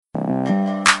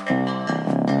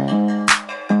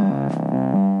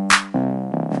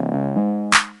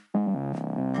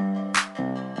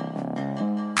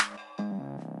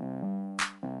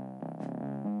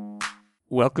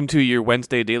Welcome to your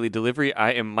Wednesday Daily Delivery.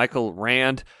 I am Michael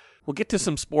Rand. We'll get to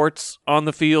some sports on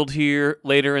the field here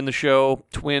later in the show.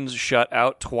 Twins shut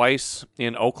out twice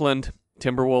in Oakland.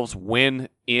 Timberwolves win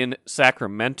in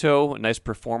Sacramento. A nice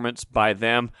performance by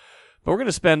them. But we're going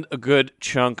to spend a good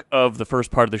chunk of the first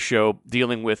part of the show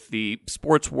dealing with the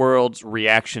sports world's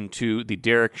reaction to the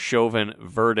Derek Chauvin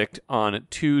verdict on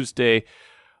Tuesday.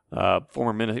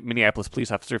 Former Minneapolis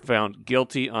police officer found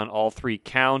guilty on all three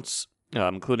counts,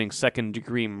 including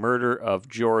second-degree murder of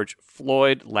George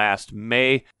Floyd last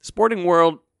May. The sporting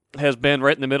world has been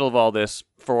right in the middle of all this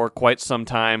for quite some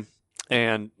time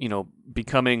and,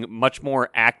 becoming much more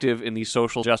active in the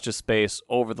social justice space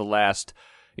over the last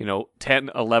 10,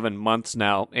 11 months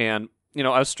now. And,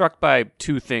 I was struck by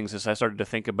two things as I started to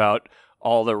think about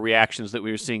all the reactions that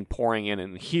we were seeing pouring in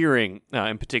and hearing,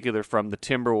 in particular from the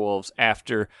Timberwolves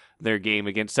after their game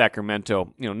against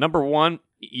Sacramento. Number one,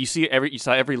 you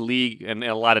saw every league and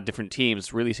a lot of different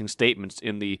teams releasing statements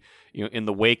in the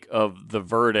wake of the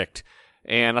verdict.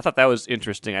 And I thought that was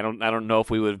interesting. I don't know if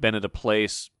we would have been at a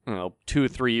place 2 or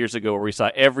 3 years ago where we saw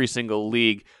every single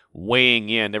league weighing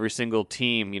in, every single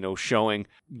team,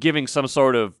 giving some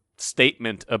sort of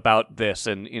statement about this.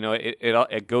 And,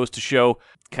 it goes to show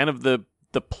kind of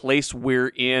the place we're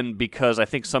in, because I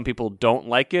think some people don't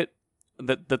like it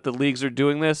that the leagues are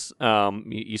doing this.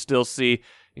 You still see,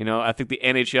 I think the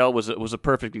NHL was a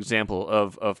perfect example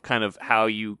of kind of how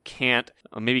you can't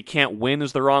win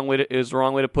is the wrong way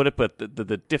to put it, but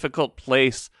the difficult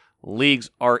place leagues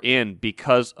are in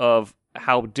because of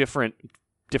how different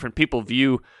people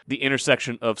view the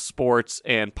intersection of sports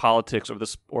and politics,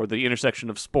 or the intersection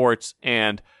of sports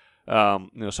and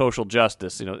social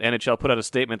justice. NHL put out a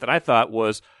statement that I thought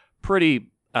was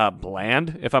pretty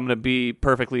bland, if I'm going to be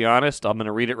perfectly honest. I'm going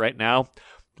to read it right now.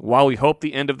 While we hope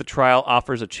the end of the trial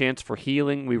offers a chance for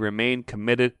healing, we remain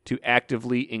committed to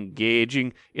actively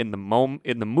engaging in the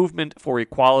movement for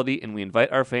equality, and we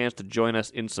invite our fans to join us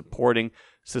in supporting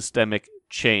systemic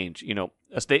change.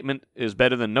 A statement is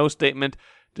better than no statement.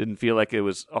 Didn't feel like it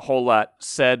was a whole lot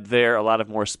said there. A lot of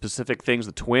more specific things.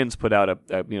 The Twins put out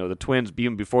the Twins,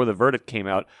 even before the verdict came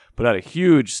out, put out a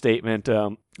huge statement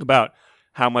about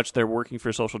how much they're working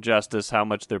for social justice, how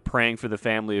much they're praying for the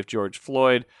family of George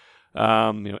Floyd.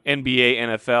 NBA,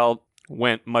 NFL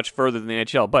went much further than the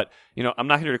NHL, but I'm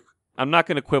not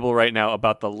going to quibble right now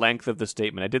about the length of the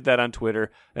statement. I did that on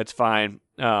Twitter. That's fine.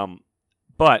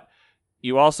 But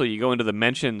you go into the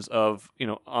mentions of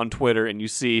on Twitter, and you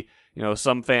see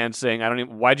some fans saying,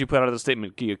 why'd you put out the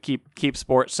statement? You keep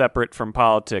sports separate from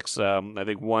politics. I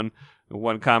think one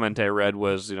comment I read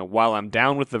was, while I'm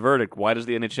down with the verdict, why does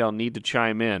the NHL need to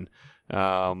chime in?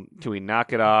 Can we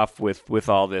knock it off with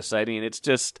all this? I mean, it's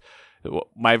just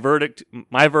my verdict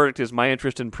is my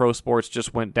interest in pro sports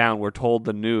just went down. We're told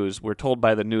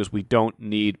by the news we don't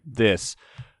need this.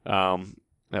 That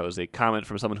was a comment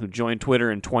from someone who joined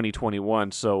Twitter in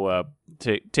 2021. So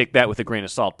take that with a grain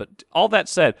of salt. But all that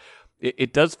said,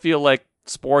 it does feel like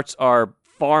sports are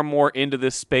far more into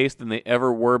this space than they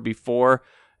ever were before.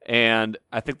 And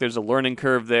I think there's a learning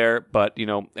curve there, but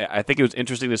I think it was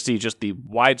interesting to see just the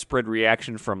widespread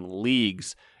reaction from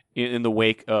leagues in the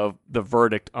wake of the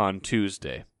verdict on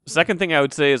Tuesday. The second thing I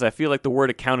would say is I feel like the word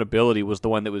accountability was the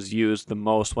one that was used the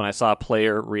most when I saw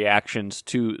player reactions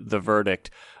to the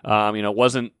verdict. It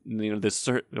wasn't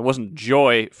it wasn't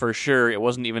joy for sure. It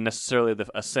wasn't even necessarily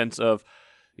a sense of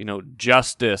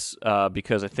justice,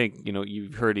 because I think,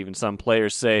 you've heard even some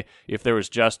players say if there was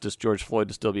justice, George Floyd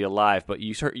would still be alive. But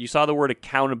you saw the word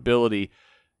accountability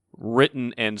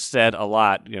written and said a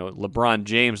lot. LeBron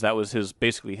James, that was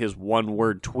basically his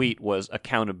one-word tweet was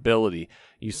accountability.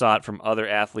 You saw it from other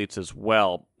athletes as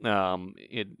well,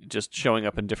 it just showing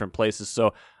up in different places.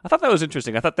 So I thought that was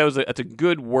interesting. I thought that's a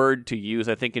good word to use,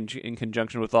 I think, in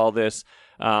conjunction with all this.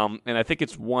 And I think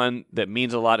it's one that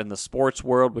means a lot in the sports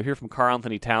world. We'll hear from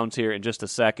Karl-Anthony Towns here in just a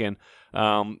second.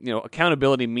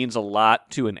 Accountability means a lot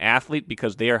to an athlete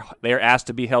because they are asked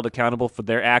to be held accountable for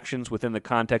their actions within the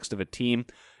context of a team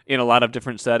in a lot of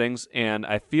different settings. And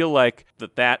I feel like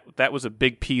that was a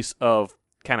big piece of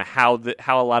kind of how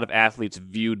a lot of athletes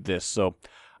viewed this. So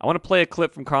I want to play a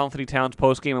clip from Karl-Anthony Towns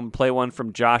postgame. I'm going to play one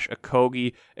from Josh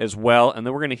Okogie as well. And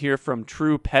then we're going to hear from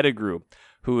True Pettigrew,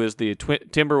 who is the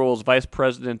Timberwolves Vice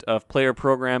President of Player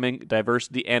Programming,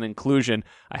 Diversity, and Inclusion.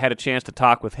 I had a chance to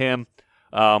talk with him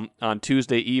on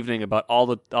Tuesday evening about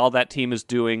all that team is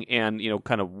doing and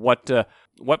kind of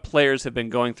what players have been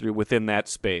going through within that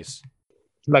space.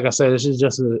 Like I said, this is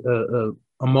just a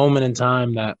moment in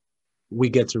time that we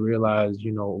get to realize,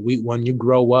 when you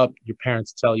grow up, your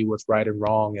parents tell you what's right and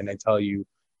wrong, and they tell you,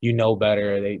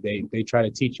 better. They try to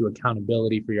teach you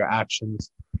accountability for your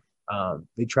actions.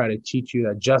 They try to teach you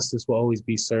that justice will always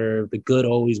be served, the good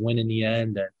always win in the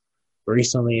end. And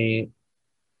recently,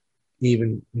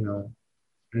 even,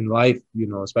 in life,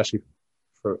 especially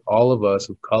for all of us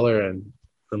of color and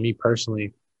for me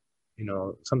personally,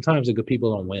 sometimes the good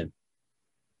people don't win.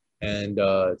 And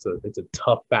it's a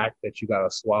tough fact that you got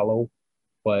to swallow,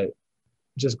 but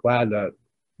just glad that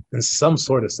in some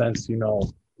sort of sense,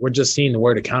 we're just seeing the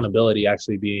word accountability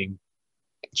actually being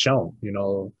shown,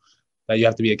 that you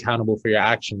have to be accountable for your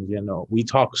actions. We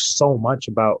talk so much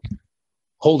about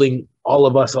holding all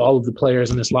of the players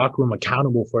in this locker room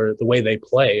accountable for the way they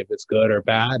play, if it's good or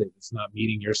bad, if it's not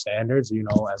meeting your standards,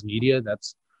 as media,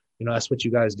 that's what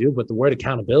you guys do. But the word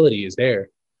accountability is there.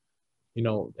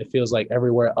 It feels like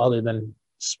everywhere other than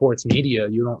sports media,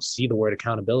 you don't see the word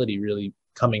accountability really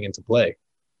coming into play,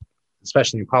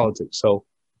 especially in politics. So,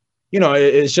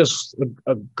 it's just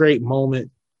a great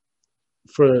moment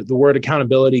for the word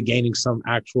accountability gaining some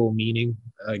actual meaning,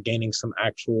 gaining some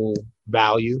actual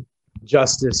value.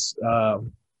 Justice,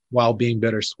 while being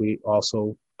bittersweet,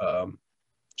 also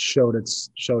showed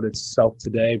itself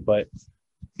today. But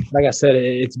like I said,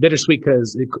 it's bittersweet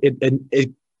because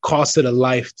it costed a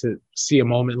life to see a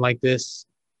moment like this,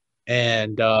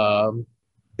 and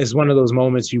it's one of those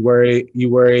moments you worry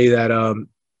that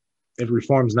if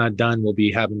reform's not done, we'll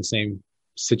be having the same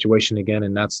situation again,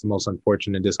 and that's the most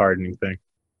unfortunate, disheartening thing.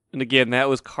 And again, that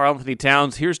was Karl-Anthony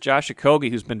Towns. Here's Josh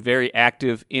Okogie, who's been very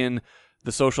active in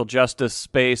the social justice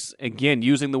space, again,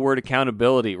 using the word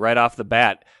accountability right off the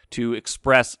bat to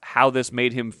express how this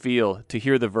made him feel to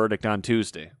hear the verdict on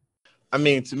Tuesday. I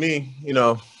mean, to me,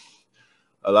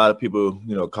 a lot of people,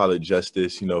 call it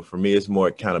justice. For me, it's more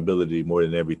accountability more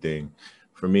than everything.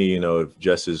 For me, if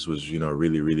justice was,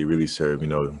 really, really, really served,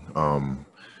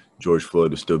 George Floyd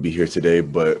would still be here today.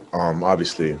 But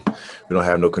obviously, we don't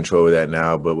have no control of that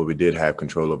now. But what we did have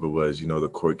control over was, the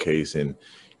court case and,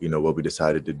 what we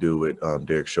decided to do with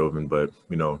Derek Chauvin. But,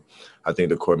 I think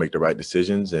the court make the right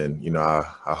decisions. And, I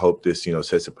hope this,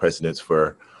 sets a precedence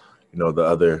for, the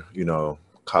other,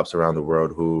 cops around the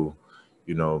world who,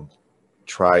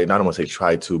 try, and I don't want to say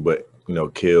try to, but,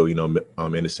 kill,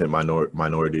 innocent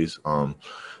minorities. I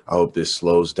hope this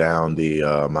slows down the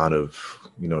amount of,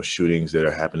 shootings that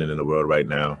are happening in the world right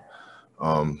now.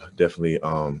 Definitely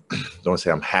don't say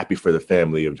I'm happy for the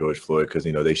family of George Floyd because,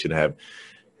 they should have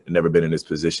never been in this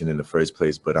position in the first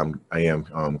place. But I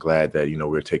am glad that,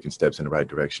 we're taking steps in the right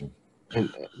direction.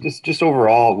 And just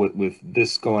overall with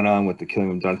this going on with the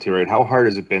killing of Daunte Wright, how hard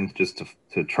has it been just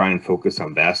to try and focus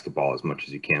on basketball as much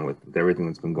as you can with everything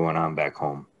that's been going on back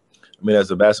home? I mean,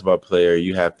 as a basketball player,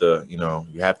 you have to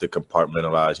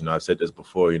compartmentalize. I've said this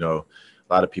before, a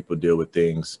lot of people deal with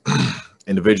things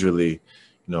individually,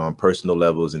 on personal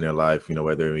levels in their life,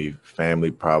 whether it be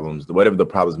family problems, whatever the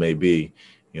problems may be,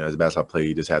 as a basketball player,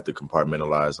 you just have to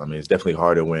compartmentalize. I mean, it's definitely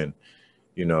harder when,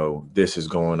 this is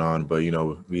going on, but,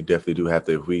 we definitely do have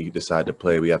to, if we decide to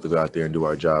play, we have to go out there and do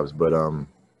our jobs. But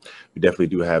we definitely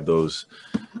do have those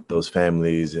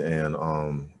families and,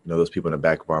 those people in the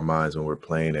back of our minds when we're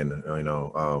playing. And,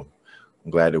 I'm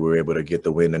glad that we were able to get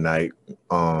the win tonight.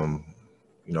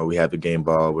 We have the game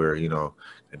ball where,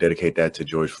 I dedicate that to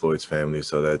George Floyd's family.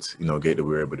 So that's, great that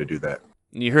we were able to do that.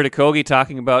 You heard Okogie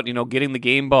talking about, getting the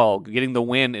game ball, getting the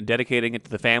win, and dedicating it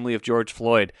to the family of George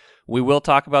Floyd. We will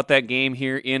talk about that game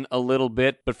here in a little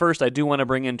bit, but first I do want to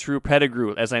bring in True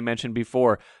Pettigrew, as I mentioned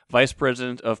before, Vice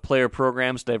President of Player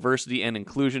Programs, Diversity, and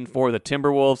Inclusion for the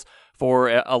Timberwolves, for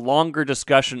a longer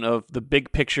discussion of the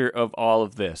big picture of all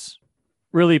of this.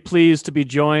 Really pleased to be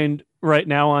joined right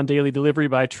now on Daily Delivery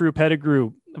by True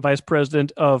Pettigrew, Vice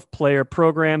President of Player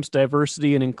Programs,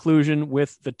 Diversity, and Inclusion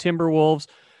with the Timberwolves.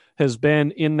 Has been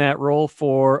in that role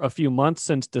for a few months,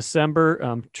 since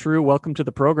December. True, welcome to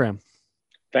the program.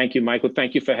 Thank you, Michael.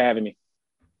 Thank you for having me.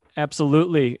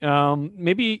 Absolutely.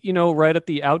 Maybe, right at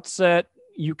the outset,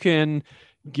 you can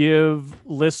give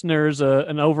listeners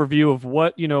an overview of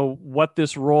what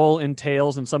this role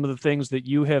entails and some of the things that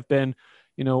you have been,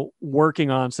 working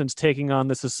on since taking on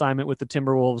this assignment with the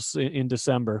Timberwolves in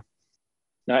December.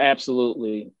 No,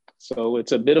 absolutely. So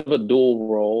it's a bit of a dual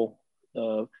role.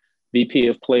 VP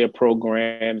of Player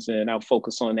Programs, and I'll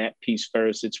focus on that piece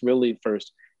first. It's really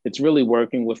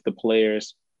working with the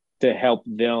players to help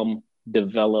them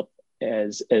develop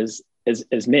as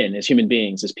men, as human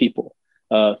beings, as people.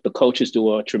 The coaches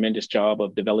do a tremendous job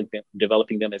of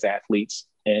developing them as athletes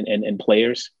and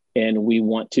players, and we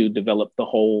want to develop the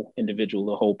whole individual,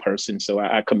 the whole person. So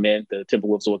I commend the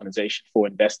Timberwolves organization for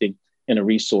investing in a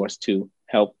resource to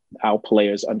help our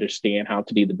players understand how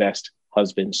to be the best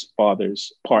husbands,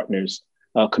 fathers, partners,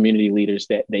 community leaders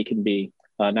that they can be.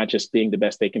 not just being the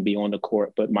best they can be on the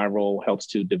court, but my role helps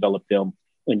to develop them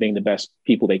in being the best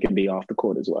people they can be off the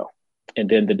court as well. And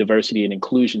then the diversity and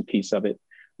inclusion piece of it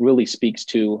really speaks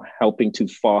to helping to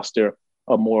foster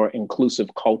a more inclusive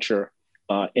culture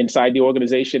inside the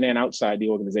organization and outside the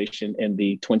organization in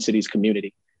the Twin Cities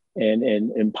community, and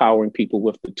empowering people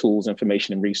with the tools,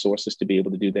 information, and resources to be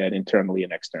able to do that internally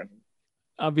and externally.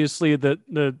 Obviously,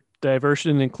 the diversity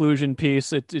and inclusion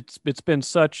piece, it's been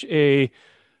such a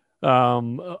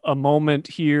moment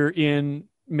here in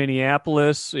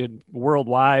Minneapolis and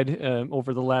worldwide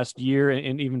over the last year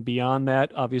and even beyond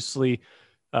that. Obviously,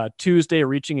 Tuesday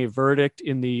reaching a verdict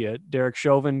in the Derek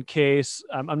Chauvin case.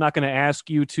 I'm not going to ask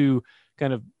you to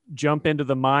kind of jump into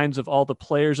the minds of all the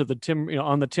players of the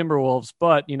on the Timberwolves,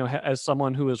 but as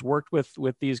someone who has worked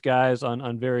with these guys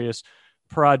on various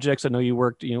projects, I know you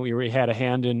worked, you had a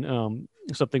hand in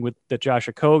something that Josh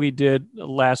Okogie did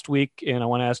last week, and I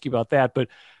want to ask you about that. But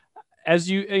as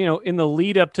you in the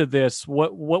lead up to this,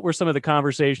 what were some of the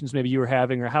conversations maybe you were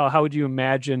having, or how would you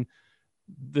imagine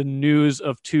the news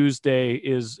of Tuesday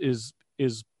is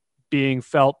being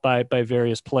felt by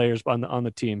various players on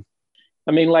the team?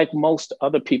 I mean, like most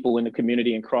other people in the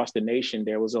community and across the nation,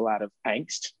 there was a lot of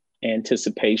angst,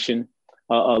 anticipation,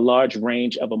 a large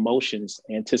range of emotions,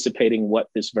 anticipating what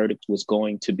this verdict was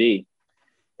going to be.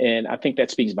 And I think that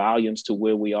speaks volumes to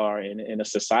where we are in a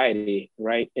society,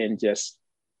 right? And just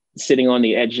sitting on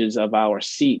the edges of our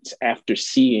seats after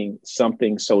seeing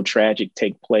something so tragic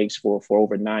take place for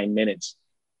over 9 minutes,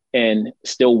 and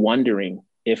still wondering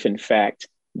if, in fact,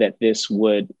 that this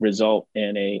would result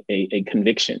in a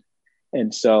conviction.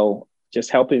 And so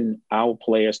just helping our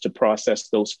players to process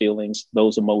those feelings,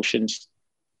 those emotions,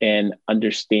 and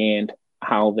understand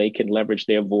how they can leverage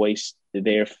their voice,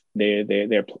 their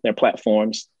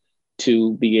platforms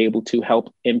to be able to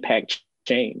help impact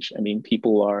change. I mean,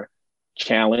 people are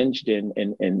challenged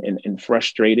and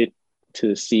frustrated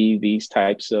to see these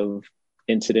types of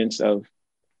incidents or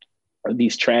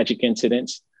these tragic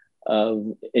incidents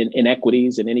of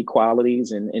inequities and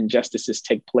inequalities and injustices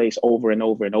take place over and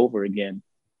over and over again.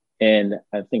 And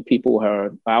I think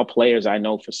our players, I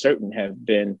know for certain, have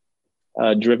been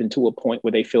driven to a point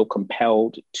where they feel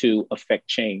compelled to affect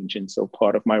change. And so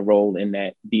part of my role in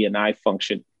that D&I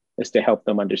function is to help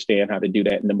them understand how to do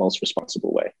that in the most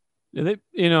responsible way. They,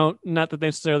 not that they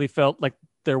necessarily felt like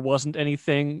there wasn't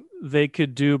anything they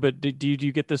could do, but do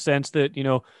you get the sense that,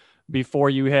 before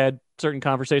you had certain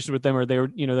conversations with them, or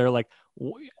they're like,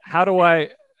 how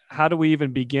do we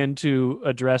even begin to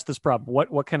address this problem?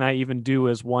 What can I even do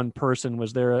as one person?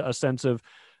 Was there a sense of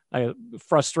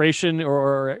frustration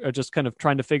or just kind of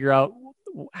trying to figure out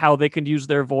how they can use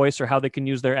their voice or how they can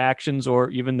use their actions or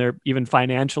even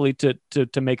financially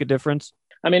to make a difference?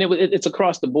 I mean, it's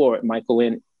across the board, Michael,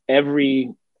 and every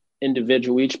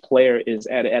individual, each player is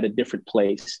at a different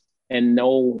place, and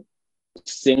no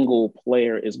single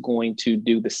player is going to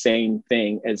do the same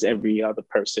thing as every other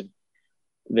person.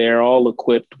 They're all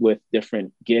equipped with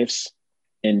different gifts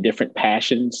and different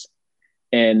passions,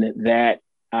 and that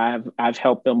I've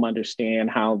helped them understand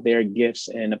how their gifts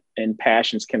and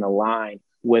passions can align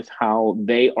with how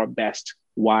they are best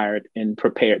wired and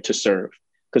prepared to serve,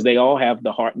 because they all have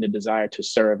the heart and the desire to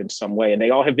serve in some way, and they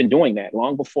all have been doing that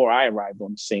long before I arrived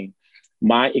on the scene.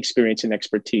 My experience and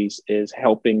expertise is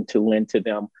helping to lend to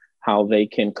them how they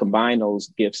can combine those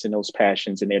gifts and those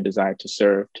passions and their desire to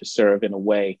serve in a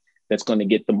way that's going to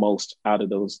get the most out of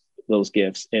those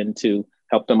gifts, and to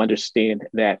help them understand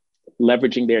that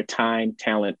leveraging their time,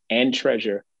 talent, and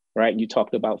treasure, right? You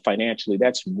talked about financially,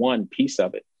 that's one piece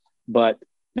of it, but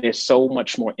there's so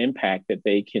much more impact that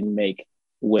they can make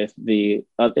with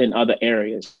in other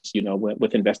areas,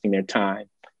 with investing their time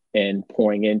and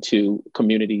pouring into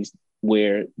communities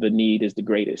where the need is the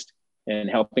greatest, and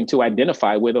helping to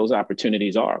identify where those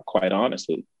opportunities are, quite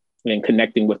honestly, and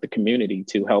connecting with the community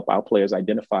to help our players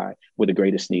identify where the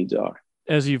greatest needs are.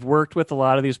 As you've worked with a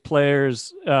lot of these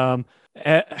players,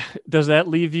 does that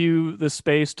leave you the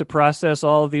space to process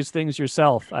all of these things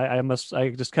yourself? I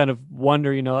just kind of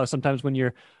wonder, sometimes when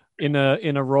you're in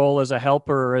a role as a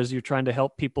helper or as you're trying to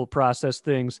help people process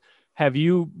things, have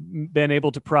you been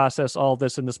able to process all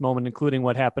this in this moment, including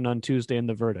what happened on Tuesday in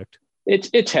the verdict?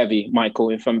 It's heavy, Michael.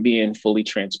 If I'm being fully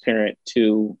transparent,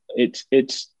 it's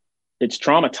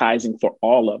traumatizing for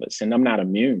all of us, and I'm not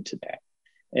immune to that.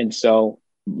 And so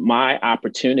my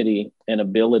opportunity and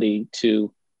ability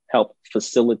to help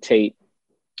facilitate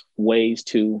ways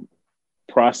to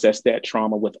process that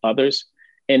trauma with others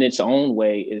in its own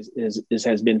way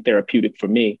has been therapeutic for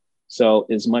me. So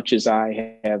as much as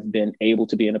I have been able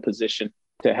to be in a position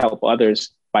to help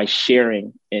others by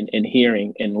sharing and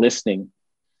hearing and listening,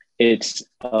 it's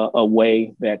a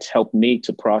way that's helped me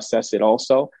to process it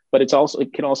also. But it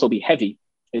can also be heavy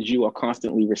as you are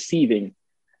constantly receiving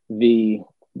the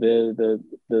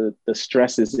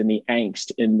stresses and the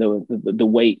angst and the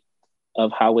weight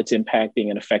of how it's impacting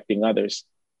and affecting others.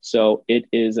 So it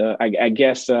is, I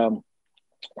guess,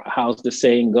 how's the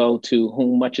saying go? To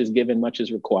whom much is given, much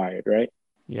is required, right?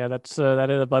 Yeah, that is,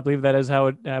 I believe that is how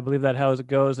it. I believe that how it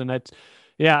goes, and that's.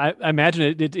 Yeah, I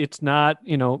imagine it's not.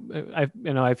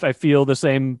 I feel the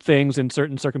same things in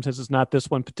certain circumstances. Not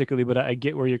this one particularly, but I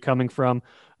get where you're coming from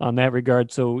on that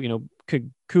regard. So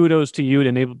kudos to you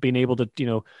to being able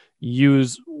to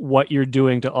use what you're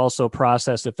doing to also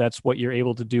process if that's what you're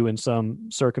able to do in some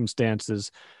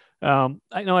circumstances.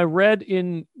 I know I read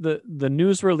in the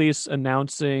news release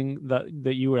announcing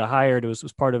that you were hired. It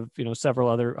was part of several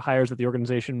other hires that the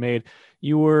organization made.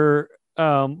 You were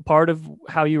part of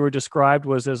how you were described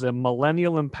was as a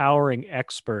millennial empowering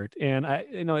expert, and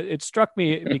it struck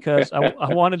me because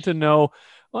I wanted to know.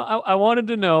 Well, I wanted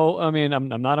to know. I mean, I'm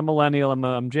not a millennial.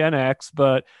 I'm Gen X,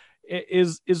 but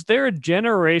is there a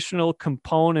generational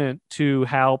component to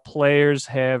how players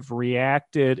have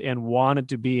reacted and wanted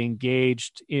to be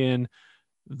engaged in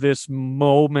this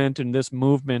moment and this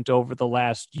movement over the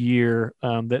last year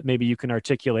that maybe you can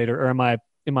articulate, or am I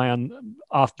on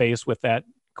off base with that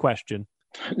question?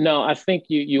 No, I think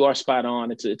you are spot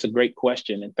on. It's a great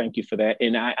question, and thank you for that.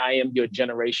 And I am your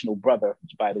generational brother,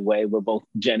 by the way. We're both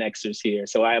Gen Xers here,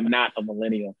 so I am not a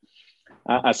millennial.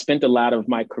 I spent a lot of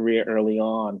my career early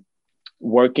on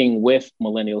working with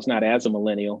millennials, not as a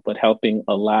millennial, but helping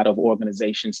a lot of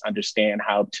organizations understand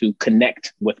how to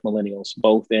connect with millennials,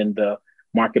 both in the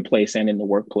marketplace and in the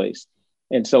workplace.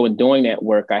 And so in doing that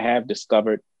work, I have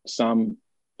discovered some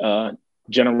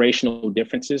generational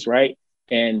differences, right?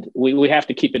 And we have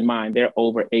to keep in mind there are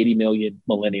over 80 million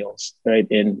millennials, right,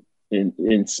 in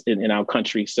our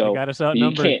country. So they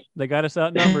got us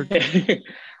outnumbered.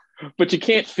 But you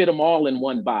can't fit them all in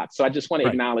one box. So I just want to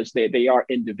acknowledge that they are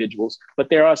individuals, but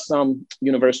there are some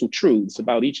universal truths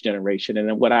about each generation. And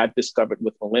then what I've discovered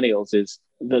with millennials is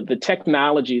the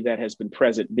technology that has been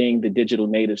present, being the digital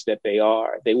natives that they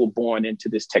are. They were born into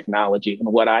this technology. And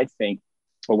what I think,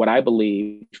 or what I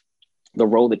believe, the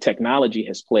role that technology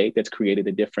has played that's created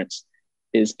a difference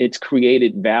is it's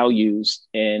created values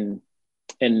and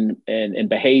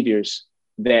behaviors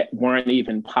that weren't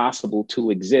even possible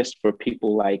to exist for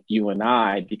people like you and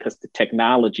I, because the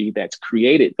technology that's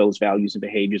created those values and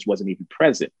behaviors wasn't even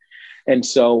present. And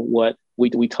so what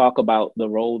we talk about the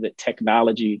role that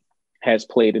technology has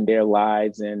played in their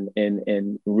lives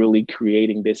and really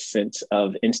creating this sense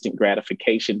of instant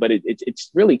gratification, but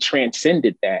it's really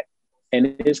transcended that. And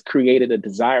it has created a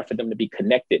desire for them to be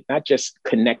connected, not just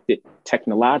connected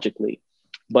technologically,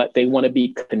 but they want to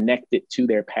be connected to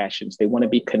their passions. They want to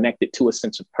be connected to a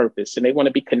sense of purpose, and they want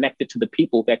to be connected to the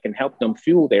people that can help them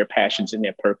fuel their passions and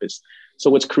their purpose.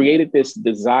 So it's created this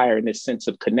desire and this sense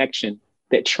of connection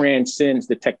that transcends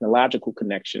the technological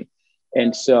connection.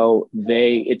 And so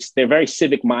they're very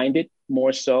civic minded,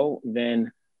 more so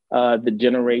than the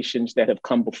generations that have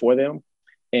come before them.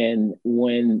 And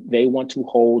when they want to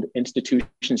hold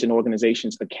institutions and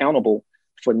organizations accountable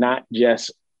for not just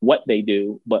what they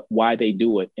do, but why they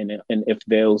do it. And if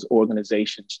those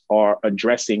organizations are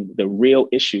addressing the real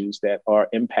issues that are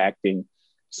impacting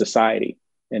society.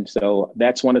 And so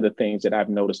that's one of the things that I've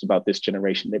noticed about this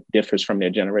generation that differs from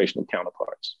their generational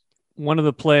counterparts. One of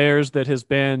the players that has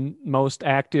been most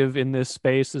active in this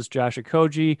space is Josh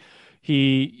Okogie.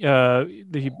 He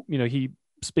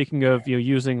speaking of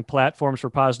using platforms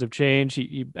for positive change,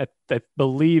 I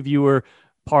believe you were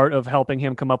part of helping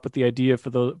him come up with the idea for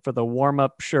the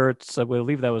warm-up shirts. I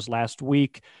believe that was last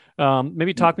week.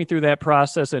 Maybe talk me through that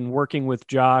process and working with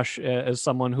Josh as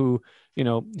someone who,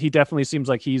 he definitely seems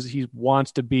like he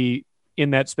wants to be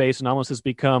in that space and almost has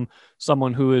become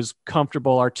someone who is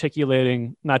comfortable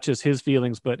articulating not just his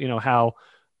feelings, but, how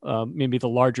maybe the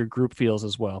larger group feels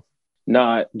as well.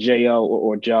 No, J.O.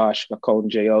 or Josh, I call him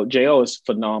J.O. J.O. is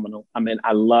phenomenal. I mean,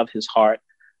 I love his heart.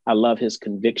 I love his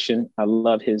conviction. I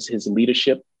love his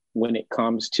leadership when it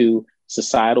comes to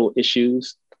societal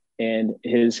issues, and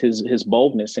his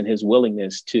boldness and his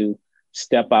willingness to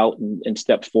step out and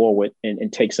step forward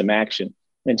and take some action.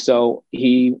 And so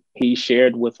he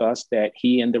shared with us that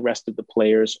he and the rest of the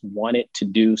players wanted to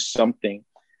do something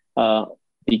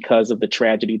because of the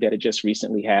tragedy that had just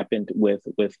recently happened with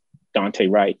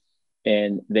Daunte Wright.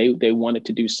 And they wanted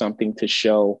to do something to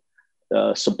show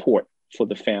support for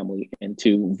the family and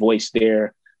to voice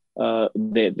their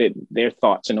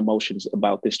thoughts and emotions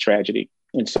about this tragedy.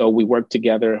 And so we worked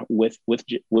together with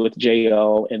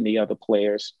J.O. and the other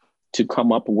players to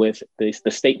come up with the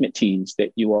statement tees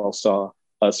that you all saw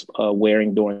us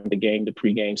wearing during the game, the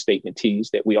pregame statement tees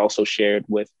that we also shared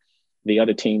with the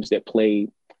other teams that we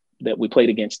played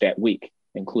against that week,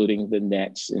 including the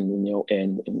Nets and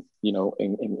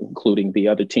including the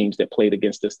other teams that played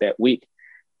against us that week.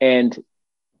 And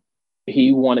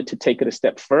he wanted to take it a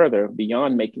step further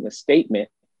beyond making a statement,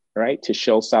 right, to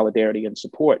show solidarity and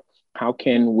support. How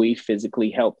can we physically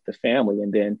help the family?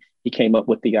 And then he came up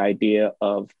with the idea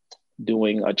of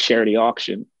doing a charity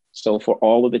auction. So for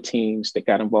all of the teams that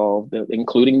got involved,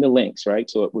 including the Lynx, right?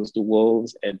 So it was the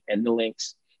Wolves and the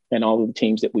Lynx and all of the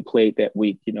teams that we played that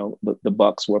week, the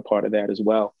Bucks were part of that as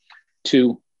well,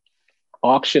 to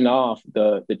auction off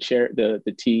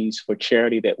the tees for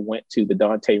charity that went to the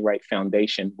Dante Wright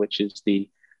Foundation, which is the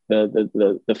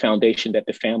foundation that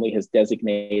the family has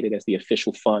designated as the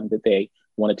official fund that they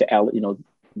wanted to,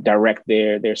 direct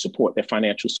their support, their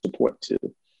financial support to.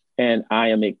 And I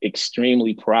am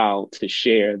extremely proud to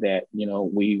share that,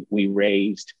 we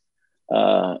raised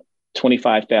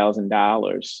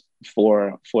 $25,000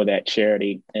 for that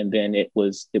charity, and then it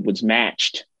was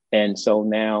matched. And so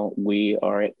now we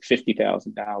are at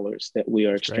 $50,000 that we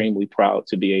are extremely proud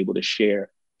to be able to share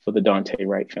for the Dante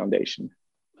Wright Foundation.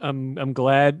 I'm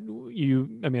glad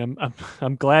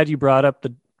I'm glad you brought up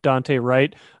the Dante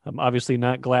Wright. I'm obviously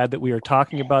not glad that we are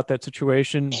talking about that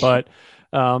situation, but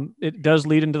it does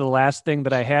lead into the last thing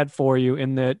that I had for you,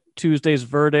 in that Tuesday's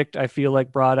verdict, I feel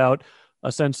like, brought out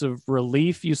a sense of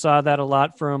relief. You saw that a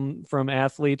lot from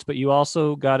athletes, but you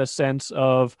also got a sense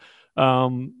of,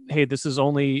 hey, this is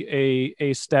only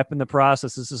a step in the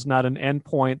process. This is not an end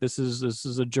point. This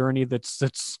is a journey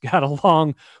that's got a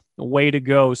long way to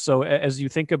go. So as you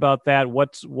think about that,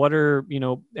 what are,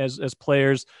 as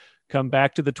players come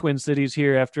back to the Twin Cities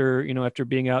here after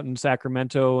being out in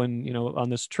Sacramento and, on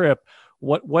this trip,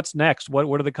 what's next? What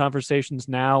are the conversations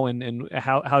now, and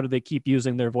how do they keep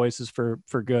using their voices for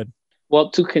good? Well,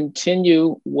 to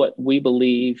continue what we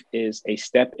believe is a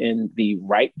step in the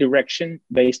right direction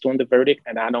based on the verdict.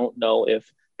 And I don't know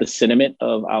if the sentiment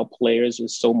of our players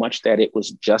is so much that it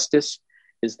was justice,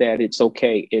 is that it's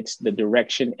okay. It's the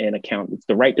direction and it's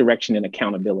the right direction and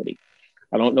accountability.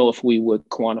 I don't know if we would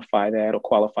quantify that or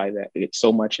qualify that it's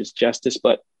so much as justice,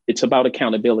 but it's about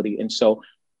accountability. And so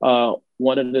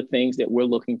one of the things that we're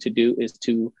looking to do is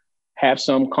to have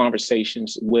some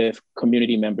conversations with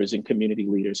community members and community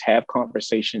leaders, have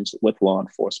conversations with law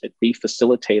enforcement, be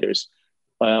facilitators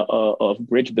of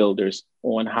bridge builders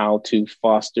on how to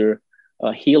foster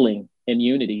healing and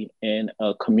unity in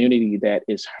a community that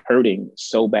is hurting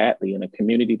so badly, in a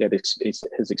community that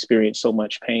has experienced so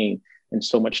much pain and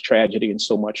so much tragedy and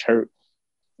so much hurt,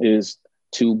 is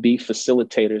to be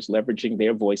facilitators, leveraging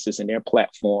their voices and their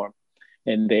platform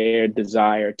and their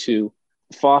desire to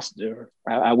foster,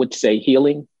 I would say,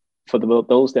 healing for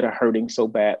those that are hurting so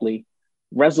badly,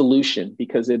 resolution,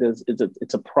 because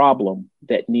it's a problem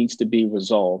that needs to be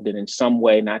resolved. And in some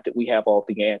way, not that we have all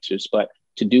the answers, but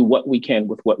to do what we can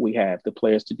with what we have, the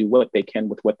players to do what they can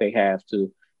with what they have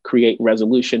to create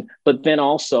resolution. But then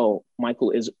also,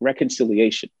 Michael, is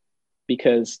reconciliation,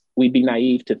 because we'd be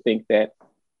naive to think that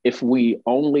if we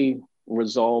only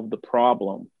resolve the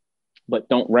problem, but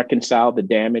don't reconcile the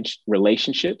damaged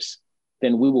relationships,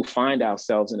 then we will find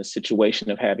ourselves in a situation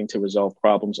of having to resolve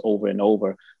problems over and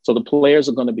over. So the players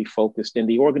are going to be focused, and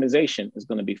the organization is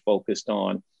going to be focused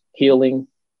on healing,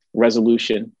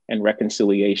 resolution, and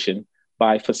reconciliation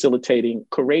by facilitating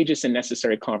courageous and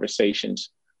necessary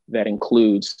conversations that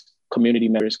includes community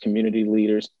members, community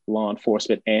leaders, law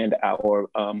enforcement, and our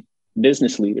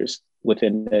business leaders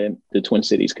within the Twin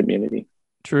Cities community.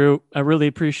 Drew, I really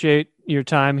appreciate your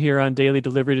time here on Daily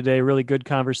Delivery today. Really good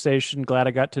conversation. Glad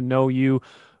I got to know you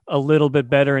a little bit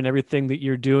better and everything that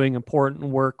you're doing. Important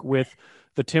work with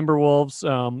the Timberwolves,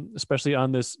 especially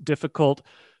on this difficult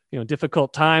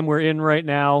time we're in right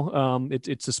now.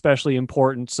 It's especially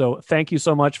important. So thank you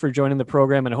so much for joining the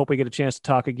program, and I hope we get a chance to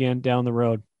talk again down the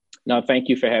road. No, thank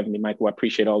you for having me, Michael. I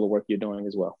appreciate all the work you're doing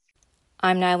as well.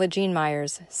 I'm Nyla Jean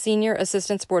Myers, Senior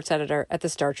Assistant Sports Editor at the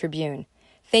Star Tribune.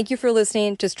 Thank you for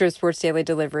listening to Strip Sports Daily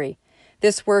Delivery.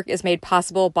 This work is made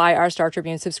possible by our Star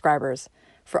Tribune subscribers.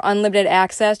 For unlimited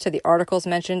access to the articles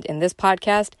mentioned in this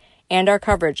podcast and our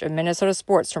coverage of Minnesota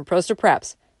sports from pros to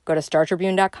preps, go to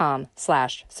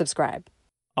startribune.com/subscribe.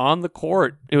 On the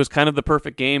court, it was kind of the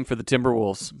perfect game for the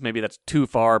Timberwolves. Maybe that's too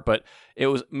far, but it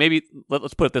was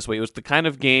let's put it this way. It was the kind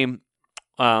of game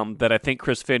that I think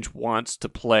Chris Finch wants to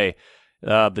play.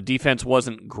 The defense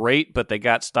wasn't great, but they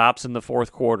got stops in the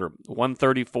fourth quarter.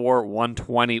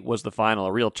 134-120 was the final.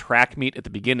 A real track meet at the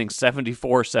beginning,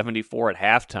 74-74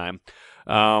 at halftime.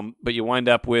 But you wind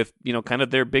up with, kind of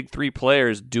their big three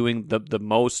players doing the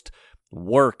most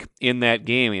work in that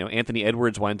game. Anthony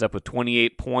Edwards winds up with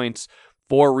 28 points,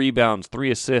 4 rebounds, 3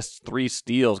 assists, 3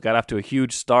 steals, got off to a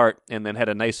huge start, and then had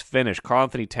a nice finish.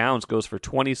 Karl-Anthony Towns goes for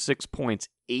 26 points,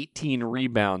 18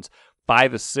 rebounds,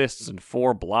 5 assists, and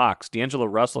 4 blocks. D'Angelo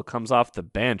Russell comes off the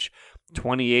bench,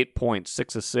 28 points,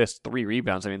 6 assists, 3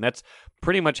 rebounds. I mean, that's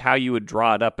pretty much how you would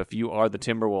draw it up if you are the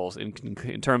Timberwolves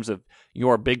in terms of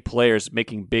your big players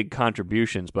making big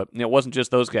contributions. But it wasn't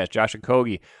just those guys. Josh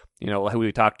Okogie, who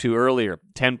we talked to earlier,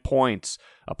 10 points,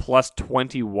 a plus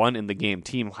 21 in the game,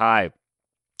 team high.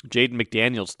 Jaden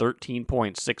McDaniels, 13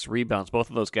 points, 6 rebounds.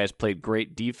 Both of those guys played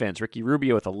great defense. Ricky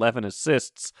Rubio with 11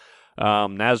 assists.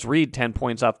 Naz Reid, 10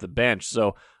 points off the bench.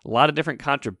 So a lot of different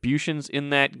contributions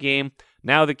in that game.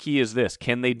 Now the key is this.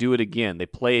 Can they do it again? They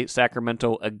play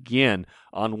Sacramento again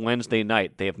on Wednesday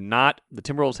night. The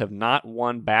Timberwolves have not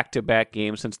won back-to-back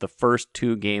games since the first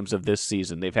 2 games of this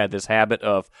season. They've had this habit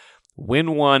of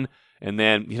win one, and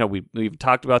then, we've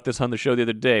talked about this on the show the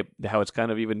other day, how it's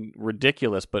kind of even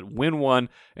ridiculous, but win one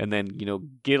and then,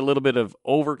 get a little bit of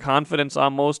overconfidence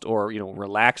almost, or,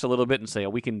 relax a little bit and say, oh,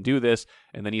 we can do this,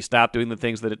 and then you stop doing the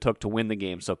things that it took to win the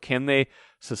game. So can they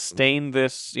sustain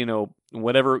this,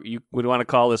 whatever you would want to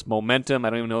call this momentum?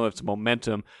 I don't even know if it's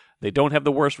momentum. They don't have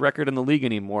the worst record in the league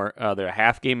anymore. They're a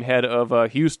half game ahead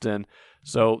of Houston,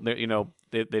 so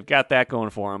they've got that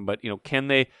going for them. But can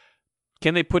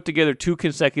they put together 2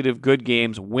 consecutive good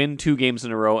games, win 2 games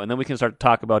in a row, and then we can start to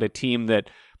talk about a team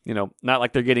that, not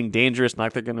like they're getting dangerous, not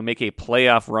like they're going to make a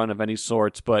playoff run of any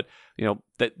sorts, but,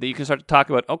 that you can start to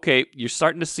talk about, okay, you're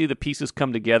starting to see the pieces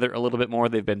come together a little bit more.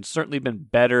 They've certainly been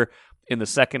better in the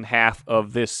second half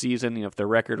of this season. If their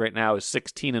record right now is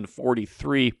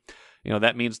 16-43,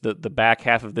 that means that the back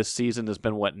half of this season has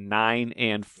been,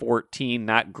 9-14,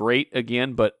 not great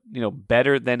again, but,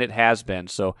 better than it has been.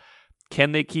 So,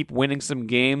 can they keep winning some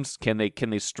games? Can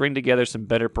they string together some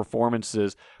better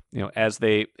performances, as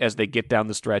they get down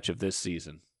the stretch of this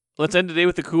season? Let's end today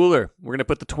with the cooler. We're going to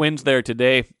put the Twins there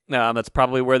today. That's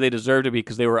probably where they deserve to be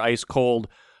because they were ice cold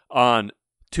on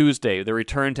Tuesday. The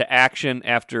return to action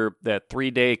after that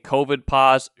 3-day COVID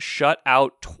pause, shut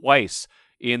out twice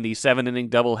in the 7-inning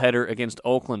doubleheader against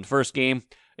Oakland. First game,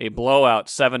 a blowout,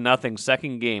 7-0.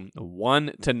 Second game,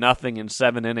 1-0 in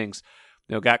 7 innings.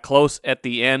 Got close at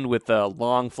the end with a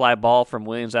long fly ball from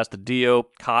Williams Astudillo,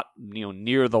 caught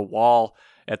near the wall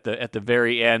at the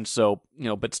very end. So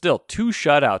but still 2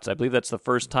 shutouts. I believe that's the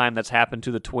first time that's happened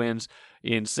to the Twins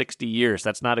in 60 years.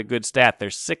 That's not a good stat. They're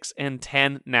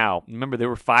 6-10 now. Remember, they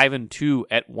were 5-2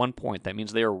 at one point. That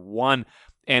means they are 1-8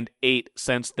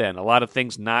 since then. A lot of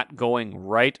things not going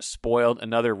right. Spoiled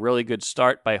another really good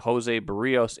start by Jose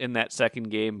Barrios in that second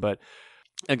game, but.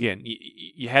 Again,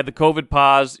 you had the COVID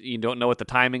pause. You don't know what the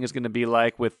timing is going to be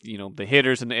like with the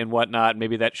hitters and whatnot.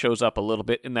 Maybe that shows up a little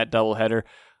bit in that doubleheader,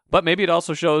 but maybe it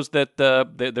also shows that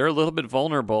they're a little bit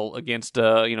vulnerable against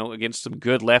against some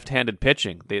good left-handed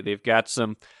pitching. They've got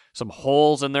some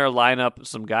holes in their lineup,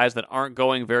 some guys that aren't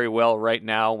going very well right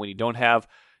now. When you don't have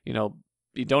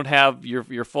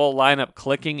your full lineup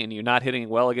clicking and you're not hitting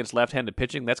well against left-handed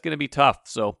pitching, that's going to be tough.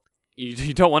 So.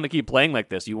 You don't want to keep playing like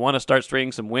this. You want to start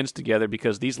stringing some wins together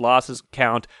because these losses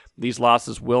count. These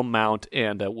losses will mount,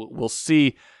 and we'll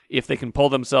see if they can pull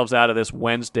themselves out of this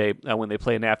Wednesday when they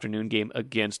play an afternoon game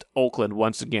against Oakland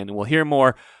once again. And we'll hear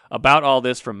more about all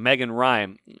this from Megan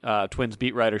Ryan, Twins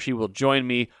beat writer. She will join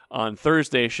me on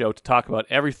Thursday's show to talk about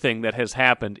everything that has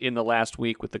happened in the last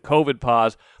week with the COVID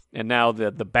pause and now the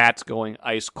bats going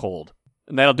ice cold.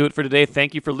 And that'll do it for today.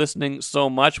 Thank you for listening so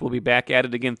much. We'll be back at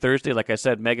it again Thursday. Like I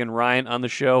said, Megan Ryan on the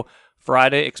show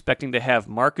Friday, expecting to have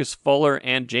Marcus Fuller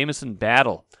and Jamison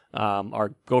Battle,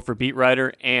 our Gopher beat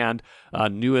writer and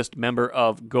newest member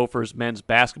of Gophers men's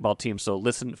basketball team. So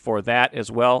listen for that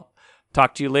as well.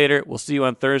 Talk to you later. We'll see you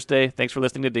on Thursday. Thanks for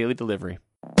listening to Daily Delivery.